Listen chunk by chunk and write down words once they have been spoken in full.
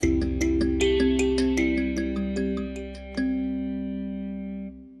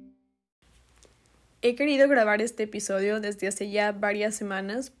He querido grabar este episodio desde hace ya varias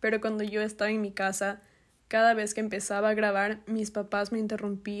semanas, pero cuando yo estaba en mi casa, cada vez que empezaba a grabar, mis papás me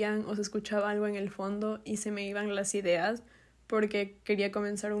interrumpían o se escuchaba algo en el fondo y se me iban las ideas porque quería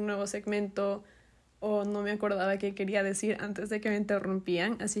comenzar un nuevo segmento o no me acordaba qué quería decir antes de que me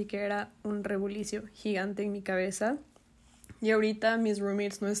interrumpían, así que era un rebulicio gigante en mi cabeza. Y ahorita mis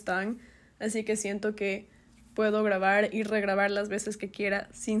roommates no están, así que siento que puedo grabar y regrabar las veces que quiera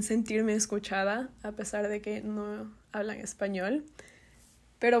sin sentirme escuchada, a pesar de que no hablan español.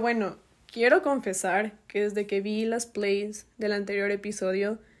 Pero bueno, quiero confesar que desde que vi las plays del anterior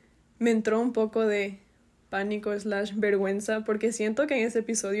episodio, me entró un poco de pánico / vergüenza, porque siento que en ese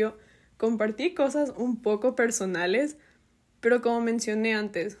episodio compartí cosas un poco personales, pero como mencioné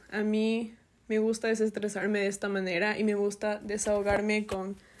antes, a mí me gusta desestresarme de esta manera y me gusta desahogarme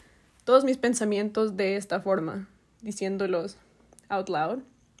con todos mis pensamientos de esta forma, diciéndolos out loud.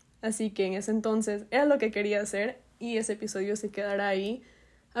 Así que en ese entonces era lo que quería hacer y ese episodio se quedará ahí,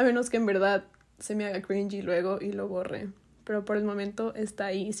 a menos que en verdad se me haga cringy luego y lo borre. Pero por el momento está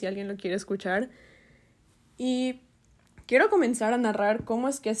ahí si alguien lo quiere escuchar. Y quiero comenzar a narrar cómo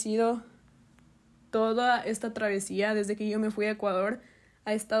es que ha sido toda esta travesía desde que yo me fui a Ecuador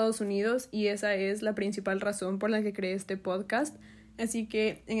a Estados Unidos, y esa es la principal razón por la que creé este podcast. Así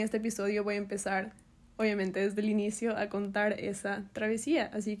que en este episodio voy a empezar, obviamente desde el inicio, a contar esa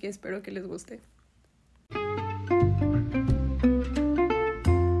travesía, así que espero que les guste.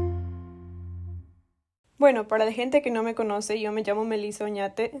 Bueno, para la gente que no me conoce, yo me llamo Melissa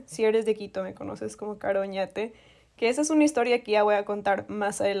Oñate. Si eres de Quito me conoces como Caro Oñate, que esa es una historia que ya voy a contar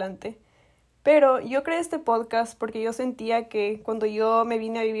más adelante. Pero yo creé este podcast porque yo sentía que cuando yo me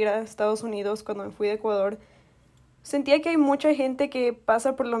vine a vivir a Estados Unidos, cuando me fui de Ecuador, sentía que hay mucha gente que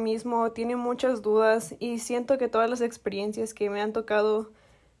pasa por lo mismo, tiene muchas dudas, y siento que todas las experiencias que me han tocado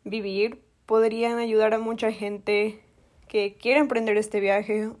vivir podrían ayudar a mucha gente que quiere emprender este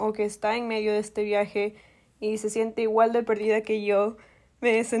viaje o que está en medio de este viaje y se siente igual de perdida que yo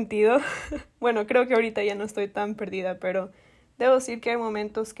me he sentido. Bueno, creo que ahorita ya no estoy tan perdida, pero debo decir que hay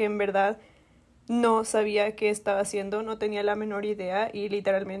momentos que en verdad no sabía qué estaba haciendo, no tenía la menor idea y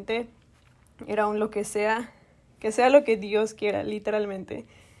literalmente era un lo que sea lo que Dios quiera, literalmente.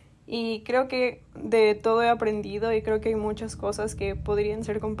 Y creo que de todo he aprendido y creo que hay muchas cosas que podrían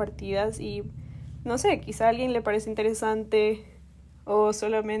ser compartidas y no sé, quizá a alguien le parece interesante o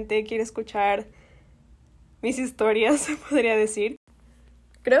solamente quiere escuchar mis historias, podría decir.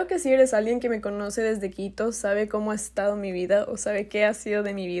 Creo que si eres alguien que me conoce desde Quito, sabe cómo ha estado mi vida o sabe qué ha sido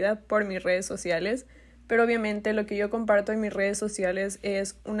de mi vida por mis redes sociales, pero obviamente lo que yo comparto en mis redes sociales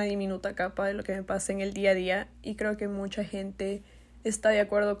es una diminuta capa de lo que me pasa en el día a día, y creo que mucha gente está de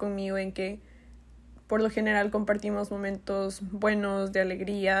acuerdo conmigo en que por lo general compartimos momentos buenos, de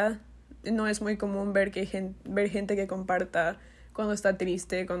alegría. No es muy común ver gente que comparta cuando está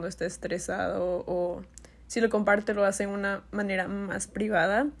triste, cuando está estresado, o si lo comparte lo hace de una manera más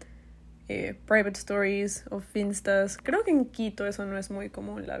privada. Private stories o finstas. Creo que en Quito eso no es muy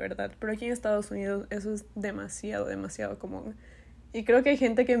común, la verdad, pero aquí en Estados Unidos eso es demasiado común. Y creo que hay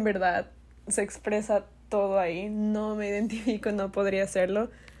gente que en verdad se expresa todo ahí. No me identifico, no podría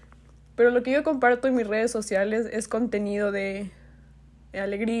hacerlo. Pero lo que yo comparto en mis redes sociales es contenido de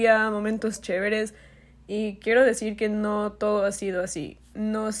alegría, momentos chéveres, y quiero decir que no todo ha sido así.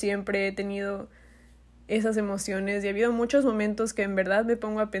 No siempre he tenido esas emociones y ha habido muchos momentos que en verdad me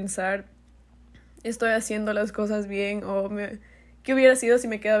pongo a pensar, estoy haciendo las cosas bien o qué hubiera sido si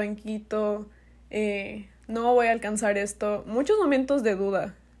me quedaba en Quito, no voy a alcanzar esto. Muchos momentos de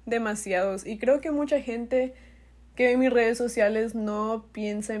duda, demasiados, y creo que mucha gente que ve mis redes sociales no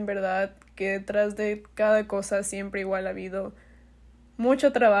piensa en verdad que detrás de cada cosa siempre igual ha habido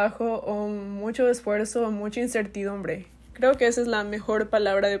mucho trabajo o mucho esfuerzo o mucha incertidumbre. Creo que esa es la mejor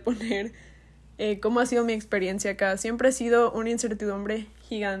palabra de poner cómo ha sido mi experiencia acá. Siempre ha sido una incertidumbre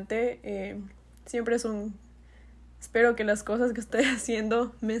gigante. Siempre es espero que las cosas que estoy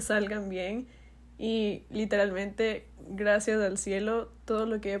haciendo me salgan bien, y literalmente gracias al cielo todo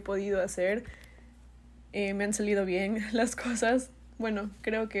lo que he podido hacer me han salido bien las cosas. Bueno,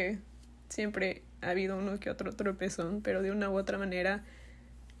 creo que siempre ha habido uno que otro tropezón, pero de una u otra manera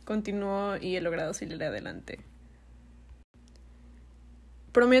continúo y he logrado salir adelante.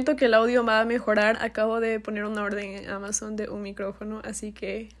 Prometo que el audio va a mejorar. Acabo de poner una orden en Amazon de un micrófono, así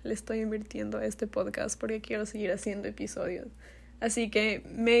que le estoy invirtiendo a este podcast porque quiero seguir haciendo episodios. Así que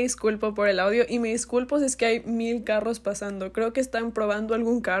me disculpo por el audio y me disculpo si es que hay 1000 carros pasando. Creo que están probando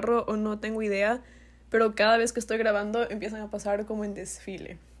algún carro o no tengo idea, pero cada vez que estoy grabando empiezan a pasar como en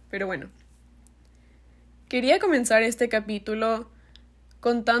desfile. Pero bueno, quería comenzar este capítulo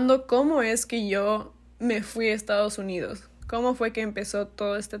contando cómo es que yo me fui a Estados Unidos. ¿Cómo fue que empezó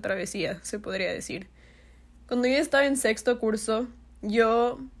toda esta travesía, se podría decir? Cuando yo estaba en sexto curso,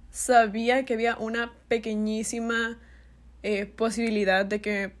 yo sabía que había una pequeñísima posibilidad de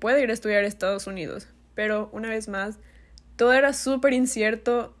que pueda ir a estudiar a Estados Unidos. Pero una vez más, todo era súper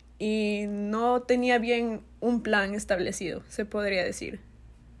incierto y no tenía bien un plan establecido, se podría decir.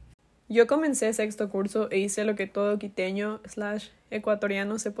 Yo comencé sexto curso e hice lo que todo quiteño /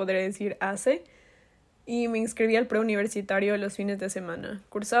 ecuatoriano se podría decir hace, y me inscribí al preuniversitario los fines de semana.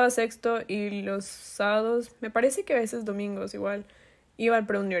 Cursaba sexto y los sábados, me parece que a veces domingos igual, iba al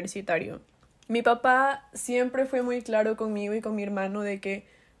preuniversitario. Mi papá siempre fue muy claro conmigo y con mi hermano de que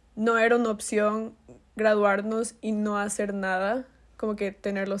no era una opción graduarnos y no hacer nada, como que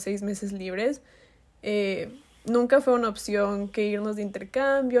tener los 6 meses libres. Nunca fue una opción que irnos de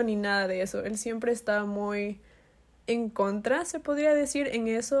intercambio ni nada de eso. Él siempre estaba muy en contra, se podría decir, en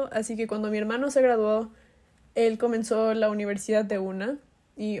eso. Así que cuando mi hermano se graduó, él comenzó la universidad de una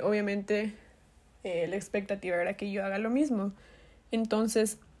y obviamente la expectativa era que yo haga lo mismo.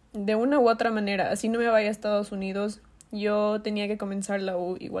 Entonces, de una u otra manera, así no me vaya a Estados Unidos, yo tenía que comenzar la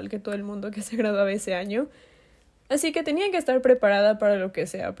U igual que todo el mundo que se graduaba ese año. Así que tenía que estar preparada para lo que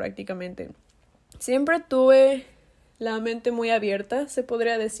sea prácticamente. Siempre tuve la mente muy abierta, se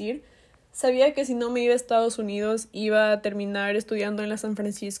podría decir. Sabía que si no me iba a Estados Unidos iba a terminar estudiando en la San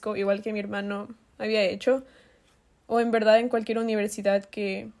Francisco, igual que mi hermano había hecho, o en verdad en cualquier universidad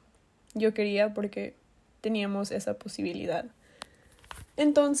que yo quería porque teníamos esa posibilidad.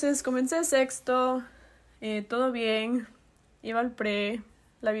 Entonces comencé sexto, todo bien, iba al pre,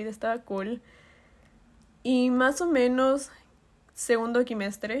 la vida estaba cool. Y más o menos segundo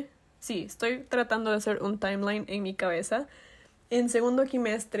quimestre, sí, estoy tratando de hacer un timeline en mi cabeza. En segundo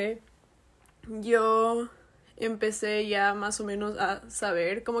quimestre yo empecé ya más o menos a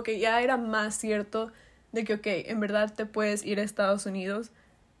saber, como que ya era más cierto de que, ok, en verdad te puedes ir a Estados Unidos,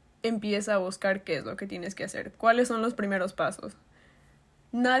 empieza a buscar qué es lo que tienes que hacer, cuáles son los primeros pasos.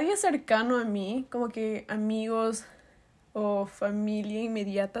 Nadie cercano a mí, como que amigos o familia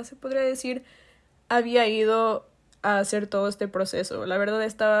inmediata, se podría decir, había ido a hacer todo este proceso. La verdad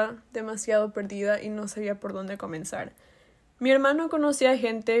estaba demasiado perdida y no sabía por dónde comenzar. Mi hermano conocía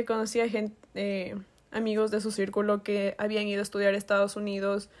gente, amigos de su círculo que habían ido a estudiar a Estados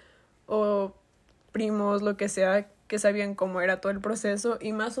Unidos o primos, lo que sea, que sabían cómo era todo el proceso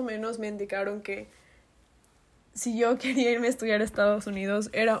y más o menos me indicaron que si yo quería irme a estudiar a Estados Unidos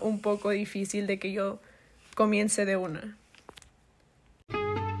era un poco difícil de que yo comience de una.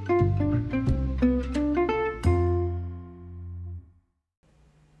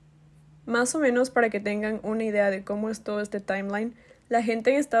 Más o menos para que tengan una idea de cómo es todo este timeline, la gente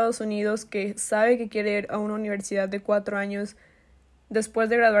en Estados Unidos que sabe que quiere ir a una universidad de 4 años después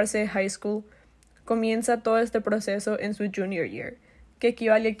de graduarse de high school, comienza todo este proceso en su junior year, que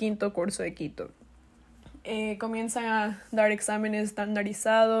equivale al quinto curso de Quito. Comienzan a dar exámenes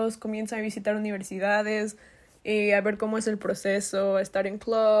estandarizados, comienzan a visitar universidades, a ver cómo es el proceso, a estar en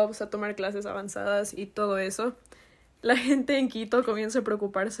clubs, a tomar clases avanzadas y todo eso. La gente en Quito comienza a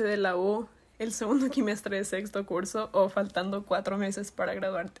preocuparse de la U el segundo quimestre de sexto curso o faltando 4 meses para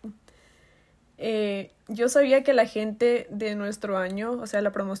graduarte. Yo sabía que la gente de nuestro año, o sea,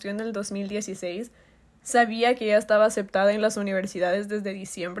 la promoción del 2016, sabía que ya estaba aceptada en las universidades desde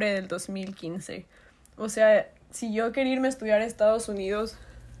diciembre del 2015. O sea, si yo quería irme a estudiar a Estados Unidos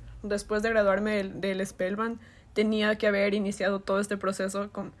después de graduarme del Spellman, tenía que haber iniciado todo este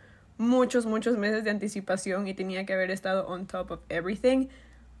proceso con muchos meses de anticipación y tenía que haber estado on top of everything.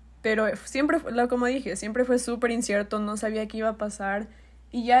 Pero siempre, como dije, siempre fue súper incierto, no sabía qué iba a pasar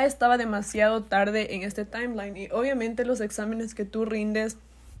y ya estaba demasiado tarde en este timeline. Y obviamente los exámenes que tú rindes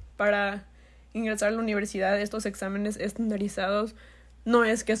para ingresar a la universidad, estos exámenes estandarizados, no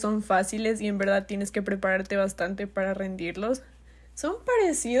es que son fáciles y en verdad tienes que prepararte bastante para rendirlos. Son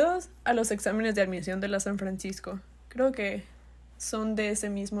parecidos a los exámenes de admisión de la San Francisco. Creo que son de ese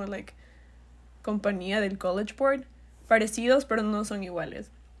mismo compañía del College Board. Parecidos, pero no son iguales.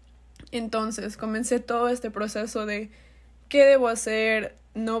 Entonces, comencé todo este proceso de ¿qué debo hacer?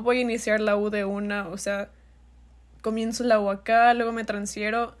 No voy a iniciar la U de una, o sea, comienzo la U acá, luego me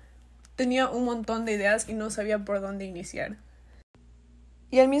transfiero. Tenía un montón de ideas y no sabía por dónde iniciar.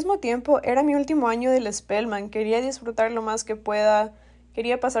 Y al mismo tiempo, era mi último año del Spellman. Quería disfrutar lo más que pueda,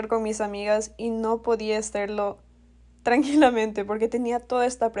 quería pasar con mis amigas y no podía hacerlo tranquilamente porque tenía toda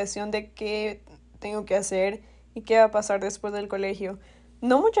esta presión de qué tengo que hacer y qué va a pasar después del colegio.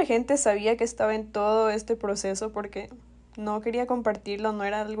 No mucha gente sabía que estaba en todo este proceso porque no quería compartirlo, no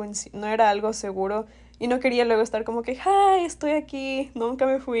era algo seguro y no quería luego estar como que, ¡ay, estoy aquí! Nunca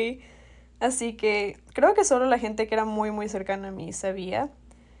me fui. Así que creo que solo la gente que era muy muy cercana a mí sabía.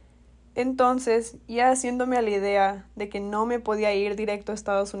 Entonces, ya haciéndome a la idea de que no me podía ir directo a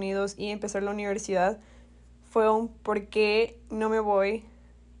Estados Unidos y empezar la universidad, fue un por qué no me voy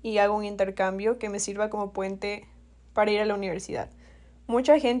y hago un intercambio que me sirva como puente para ir a la universidad.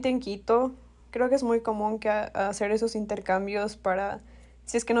 Mucha gente en Quito, creo que es muy común que hacer esos intercambios para,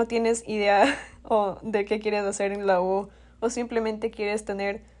 si es que no tienes idea o de qué quieres hacer en la U o simplemente quieres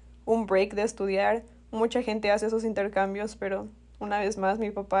tener un break de estudiar. Mucha gente hace esos intercambios, pero una vez más mi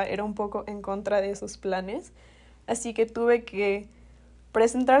papá era un poco en contra de esos planes, así que tuve que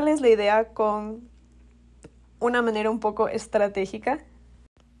presentarles la idea con una manera un poco estratégica.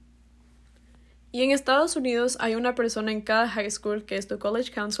 Y en Estados Unidos hay una persona en cada high school que es tu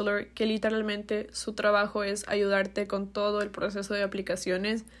college counselor, que literalmente su trabajo es ayudarte con todo el proceso de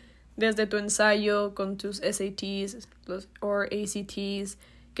aplicaciones, desde tu ensayo, con tus SATs o ACTs,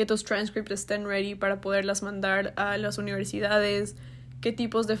 que tus transcripts estén ready para poderlas mandar a las universidades, qué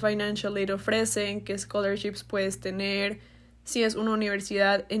tipos de financial aid ofrecen, qué scholarships puedes tener, si es una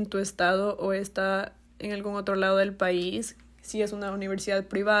universidad en tu estado o está en algún otro lado del país, si es una universidad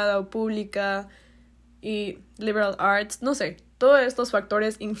privada o pública, y liberal arts, no sé, todos estos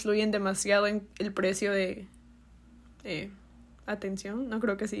factores influyen demasiado en el precio de atención, no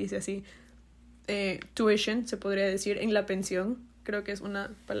creo que se dice así, tuition, se podría decir, en la pensión, creo que es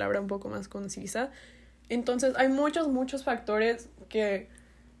una palabra un poco más concisa. Entonces hay muchos factores que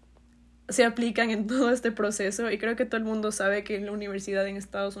se aplican en todo este proceso y creo que todo el mundo sabe que la universidad en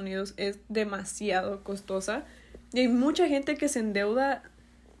Estados Unidos es demasiado costosa y hay mucha gente que se endeuda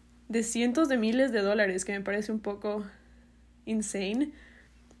de cientos de miles de dólares, que me parece un poco insane,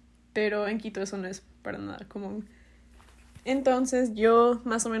 pero en Quito eso no es para nada común. Entonces yo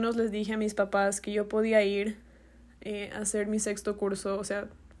más o menos les dije a mis papás que yo podía ir a hacer mi sexto curso, o sea,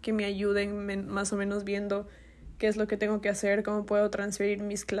 que me ayuden más o menos viendo qué es lo que tengo que hacer, cómo puedo transferir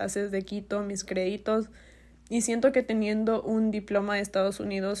mis clases de Quito, mis créditos, y siento que teniendo un diploma de Estados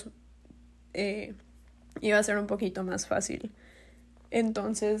Unidos iba a ser un poquito más fácil.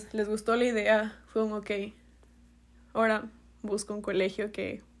 Entonces les gustó la idea, fue un ok, ahora busco un colegio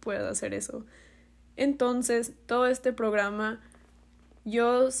que pueda hacer eso. Entonces todo este programa,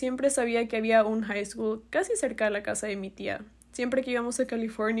 yo siempre sabía que había un high school casi cerca de la casa de mi tía. Siempre que íbamos a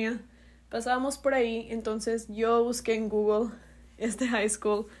California pasábamos por ahí, entonces yo busqué en Google este high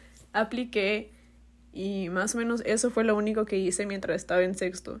school, apliqué y más o menos eso fue lo único que hice mientras estaba en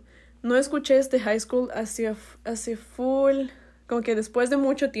sexto. No escuché este high school hace full, como que después de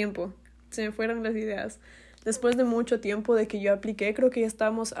mucho tiempo, se me fueron las ideas. Después de mucho tiempo de que yo apliqué, creo que ya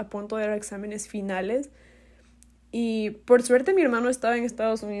estábamos a punto de dar exámenes finales. Y por suerte mi hermano estaba en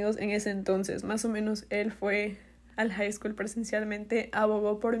Estados Unidos en ese entonces. Más o menos él fue al high school presencialmente,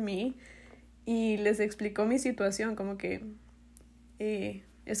 abogó por mí y les explicó mi situación, como que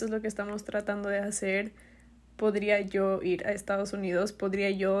eso es lo que estamos tratando de hacer. ¿Podría yo ir a Estados Unidos? ¿Podría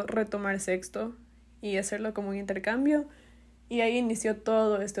yo retomar sexto y hacerlo como un intercambio? Y ahí inició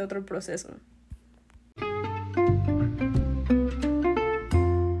todo este otro proceso.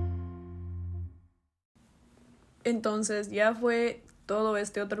 Entonces ya fue todo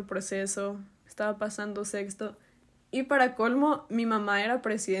este otro proceso, estaba pasando sexto y para colmo mi mamá era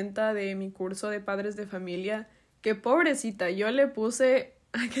presidenta de mi curso de padres de familia, que pobrecita, yo le puse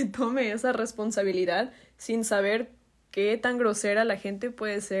a que tome esa responsabilidad sin saber qué tan grosera la gente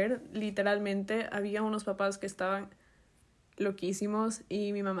puede ser. Literalmente había unos papás que estaban loquísimos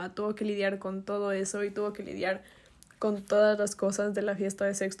y mi mamá tuvo que lidiar con todo eso y tuvo que lidiar con todas las cosas de la fiesta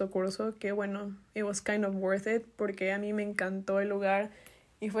de sexto curso, que bueno, it was kind of worth it, porque a mí me encantó el lugar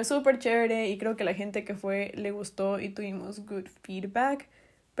y fue súper chévere y creo que la gente que fue le gustó y tuvimos good feedback,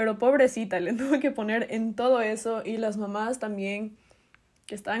 pero pobrecita, le tuve que poner en todo eso y las mamás también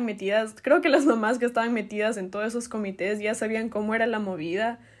que estaban metidas, creo que las mamás que estaban metidas en todos esos comités ya sabían cómo era la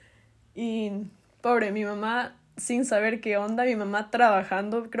movida y pobre, mi mamá sin saber qué onda, mi mamá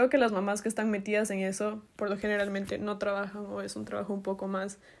trabajando. Creo que las mamás que están metidas en eso, por lo generalmente no trabajan o es un trabajo un poco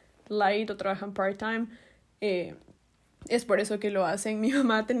más light o trabajan part-time. Es por eso que lo hacen. Mi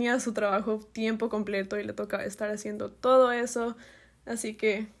mamá tenía su trabajo tiempo completo y le tocaba estar haciendo todo eso. Así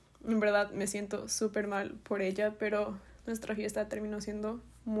que en verdad me siento súper mal por ella, pero nuestra fiesta terminó siendo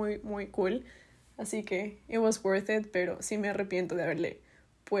muy, muy cool. Así que it was worth it, pero sí me arrepiento de haberle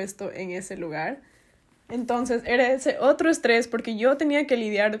puesto en ese lugar. Entonces era ese otro estrés porque yo tenía que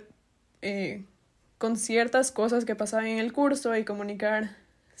lidiar con ciertas cosas que pasaban en el curso y comunicar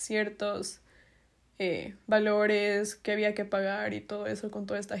ciertos valores que había que pagar y todo eso con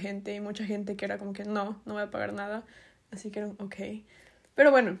toda esta gente y mucha gente que era como que no voy a pagar nada, así que era ok.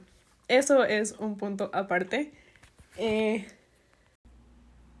 Pero bueno, eso es un punto aparte.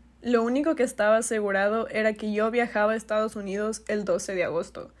 Lo único que estaba asegurado era que yo viajaba a Estados Unidos el 12 de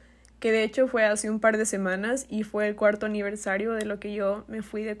agosto, que de hecho fue hace un par de semanas y fue el 4º aniversario de lo que yo me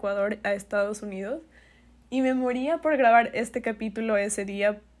fui de Ecuador a Estados Unidos. Y me moría por grabar este capítulo ese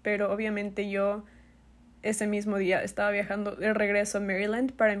día, pero obviamente yo ese mismo día estaba viajando de regreso a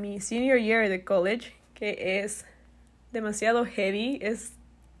Maryland para mi senior year de college, que es demasiado heavy. Es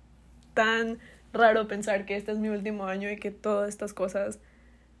tan raro pensar que este es mi último año y que todas estas cosas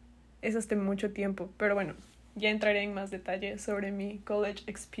es hasta mucho tiempo. Pero bueno, ya entraré en más detalle sobre mi college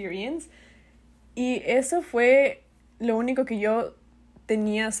experience. Y eso fue lo único que yo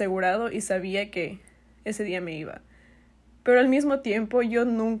tenía asegurado y sabía que ese día me iba. Pero al mismo tiempo yo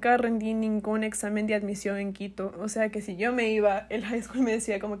nunca rendí ningún examen de admisión en Quito. O sea que si yo me iba, el high school me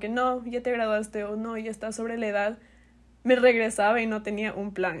decía como que no, ya te graduaste o no, ya estás sobre la edad. Me regresaba y no tenía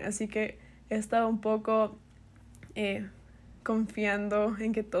un plan. Así que estaba un poco confiando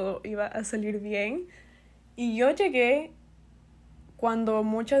en que todo iba a salir bien. Y yo llegué cuando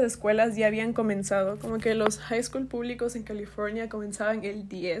muchas escuelas ya habían comenzado. Como que los high school públicos en California comenzaban el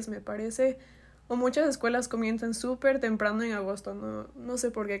 10, me parece. O muchas escuelas comienzan súper temprano en agosto. No sé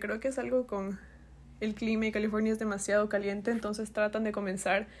por qué. Creo que es algo con el clima y California es demasiado caliente. Entonces tratan de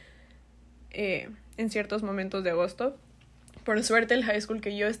comenzar en ciertos momentos de agosto. Por suerte el high school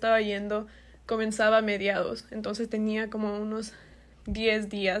que yo estaba yendo comenzaba a mediados. Entonces tenía como unos 10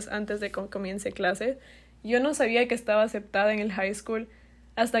 días antes de que comience clase. Yo no sabía que estaba aceptada en el high school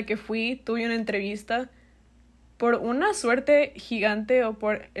hasta que tuve una entrevista. Por una suerte gigante o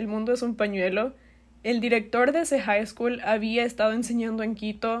por el mundo es un pañuelo, el director de ese high school había estado enseñando en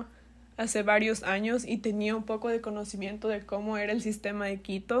Quito hace varios años y tenía un poco de conocimiento de cómo era el sistema de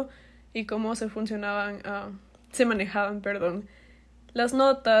Quito y cómo se manejaban, las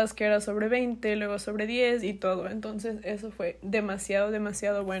notas, que era sobre 20, luego sobre 10 y todo. Entonces eso fue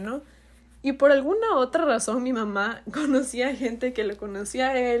demasiado bueno. Y por alguna otra razón mi mamá conocía gente que lo conocía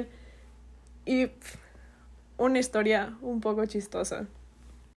a él y una historia un poco chistosa.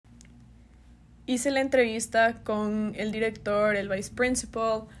 Hice la entrevista con el director, el vice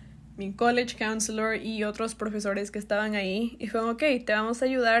principal, mi college counselor y otros profesores que estaban ahí. Y fue ok, te vamos a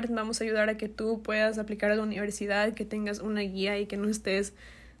ayudar a que tú puedas aplicar a la universidad, que tengas una guía y que no estés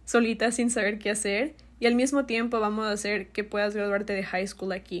solita sin saber qué hacer. Y al mismo tiempo vamos a hacer que puedas graduarte de high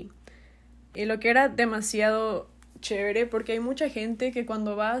school aquí. Y lo que era demasiado chévere porque hay mucha gente que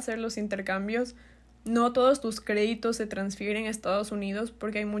cuando va a hacer los intercambios no todos tus créditos se transfieren a Estados Unidos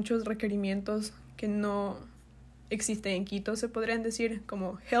porque hay muchos requerimientos que no existen en Quito, se podrían decir,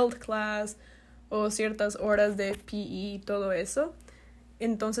 como health class o ciertas horas de PE y todo eso.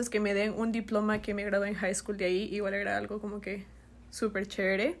 Entonces que me den un diploma que me gradué en high school de ahí igual era algo como que súper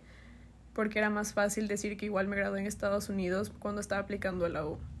chévere porque era más fácil decir que igual me gradué en Estados Unidos cuando estaba aplicando a la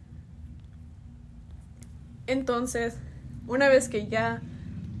U. Entonces, una vez que ya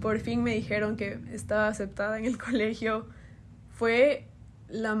por fin me dijeron que estaba aceptada en el colegio, fue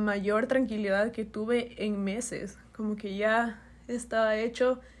la mayor tranquilidad que tuve en meses. Como que ya estaba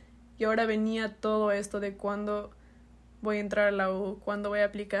hecho y ahora venía todo esto de cuándo voy a entrar a la U, cuándo voy a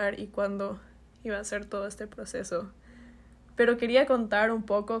aplicar y cuándo iba a hacer todo este proceso. Pero quería contar un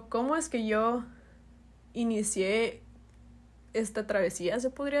poco cómo es que yo inicié esta travesía,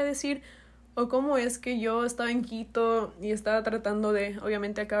 se podría decir, o cómo es que yo estaba en Quito y estaba tratando de,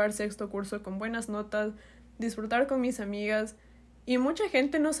 obviamente, acabar 6º curso con buenas notas, disfrutar con mis amigas, y mucha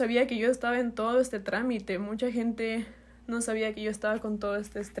gente no sabía que yo estaba en todo este trámite, mucha gente no sabía que yo estaba con todo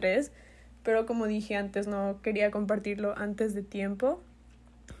este estrés, pero como dije antes, no quería compartirlo antes de tiempo.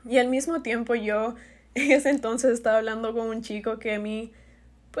 Y al mismo tiempo yo en ese entonces estaba hablando con un chico que a mí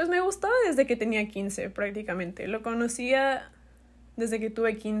pues me gustaba desde que tenía 15 prácticamente, lo conocía desde que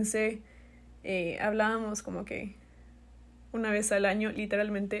tuve 15. Hablábamos como que una vez al año,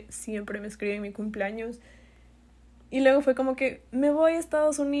 literalmente siempre me escribe en mi cumpleaños. Y luego fue como que me voy a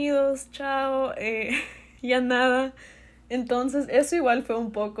Estados Unidos, chao, ya nada. Entonces eso igual fue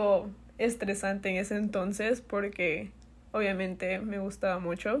un poco estresante en ese entonces porque obviamente me gustaba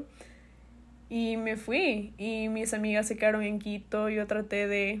mucho. Y me fui y mis amigas se quedaron en Quito. Yo traté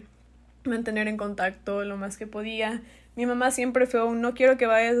de mantener en contacto lo más que podía. Mi mamá siempre fue no quiero que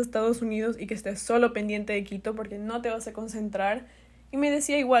vayas a Estados Unidos y que estés solo pendiente de Quito porque no te vas a concentrar. Y me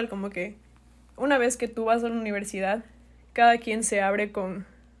decía igual como que una vez que tú vas a la universidad, cada quien se abre con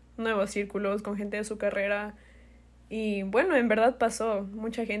nuevos círculos, con gente de su carrera. Y bueno, en verdad pasó.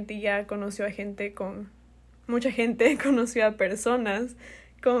 Mucha gente ya conoció a gente mucha gente conoció a personas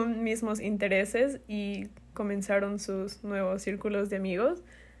con mismos intereses y comenzaron sus nuevos círculos de amigos.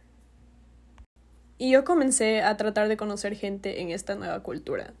 y yo comencé a tratar de conocer gente en esta nueva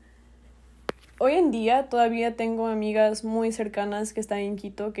cultura. Hoy en día todavía tengo amigas muy cercanas que están en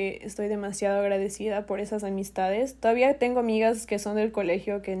Quito, que estoy demasiado agradecida por esas amistades. Todavía tengo amigas que son del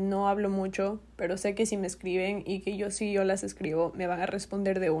colegio que no hablo mucho, pero sé que si me escriben y que yo las escribo, me van a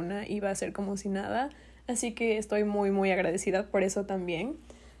responder de una y va a ser como si nada. Así que estoy muy, muy agradecida por eso también.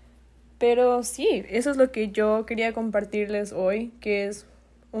 Pero sí, eso es lo que yo quería compartirles hoy, que es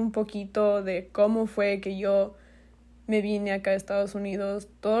un poquito de cómo fue que yo me vine acá a Estados Unidos,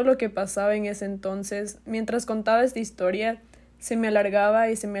 todo lo que pasaba en ese entonces. Mientras contaba esta historia, se me alargaba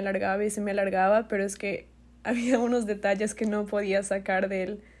y se me alargaba y se me alargaba, pero es que había unos detalles que no podía sacar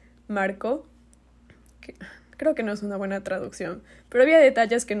del marco. Creo que no es una buena traducción, pero había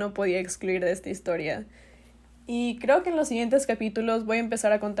detalles que no podía excluir de esta historia. Y creo que en los siguientes capítulos voy a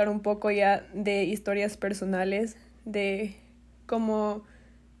empezar a contar un poco ya de historias personales, de cómo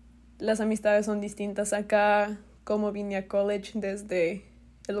las amistades son distintas acá, cómo vine a college desde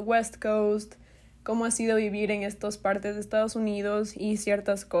el West Coast, cómo ha sido vivir en estas partes de Estados Unidos y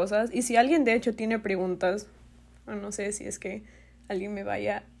ciertas cosas. Y si alguien de hecho tiene preguntas, o no sé si es que alguien me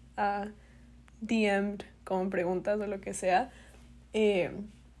vaya a DM con preguntas o lo que sea,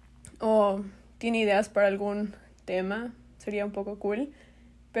 o tiene ideas para algún tema, sería un poco cool.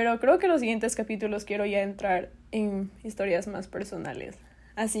 Pero creo que los siguientes capítulos quiero ya entrar en historias más personales.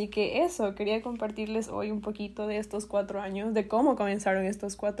 Así que eso, quería compartirles hoy un poquito de estos 4 años, de cómo comenzaron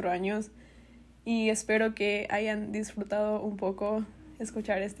estos 4 años. Y espero que hayan disfrutado un poco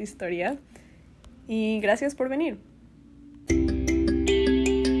escuchar esta historia. Y gracias por venir.